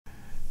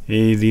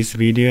In this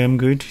video, I'm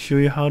going to show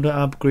you how to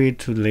upgrade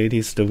to the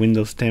latest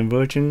Windows 10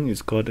 version.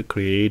 It's called the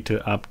Creator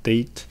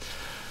Update.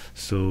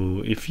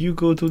 So if you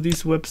go to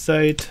this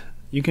website,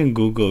 you can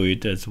Google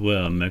it as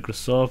well.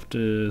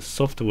 Microsoft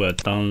software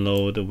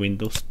download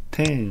Windows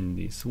 10.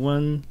 This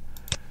one.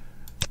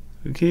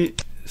 Okay.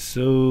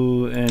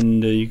 So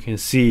you can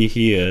see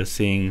here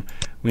saying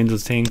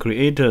Windows 10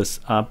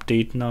 Creators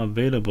Update now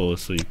available.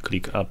 So you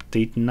click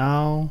Update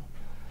now.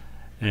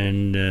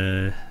 And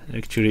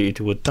actually it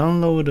will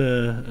download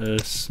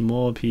a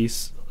small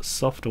piece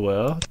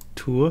software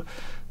tool,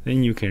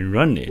 then you can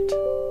run it,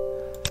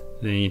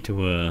 then it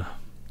will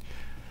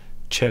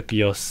check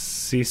your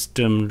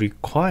system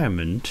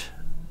requirement.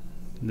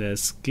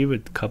 Let's give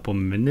it a couple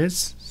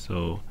minutes.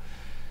 So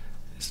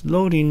it's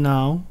loading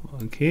now.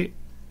 Okay,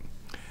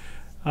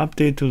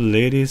 update to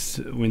latest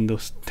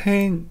Windows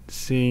 10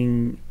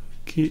 saying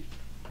okay,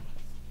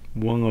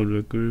 one of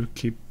the group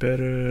keep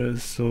better.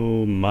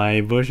 So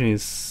my version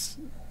is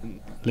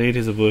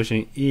latest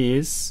version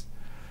is,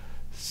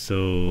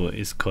 so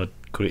it's called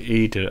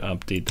Creator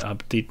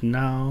Update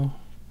now.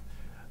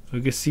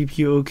 Okay,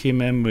 CPU okay,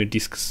 memory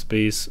disk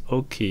space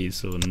okay.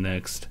 So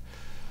next,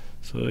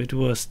 so it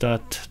will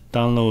start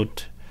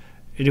download.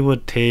 It will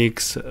take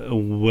a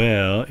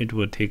while.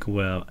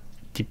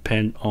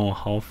 Depend on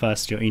how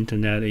fast your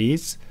internet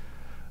is.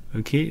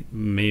 Okay,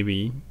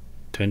 maybe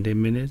 20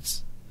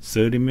 minutes,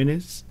 30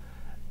 minutes.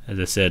 As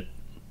I said,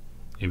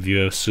 if you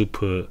have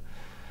super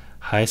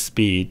high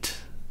speed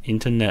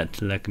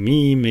internet like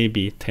me,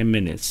 maybe 10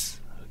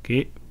 minutes.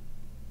 Okay,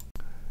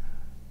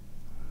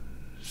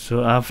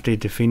 so after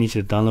it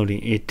finishes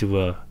downloading, it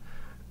will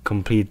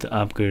complete the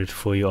upgrade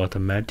for you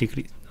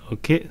automatically.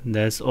 Okay,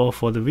 that's all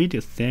for the video.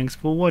 Thanks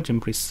for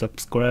watching. Please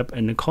subscribe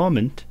and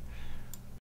comment.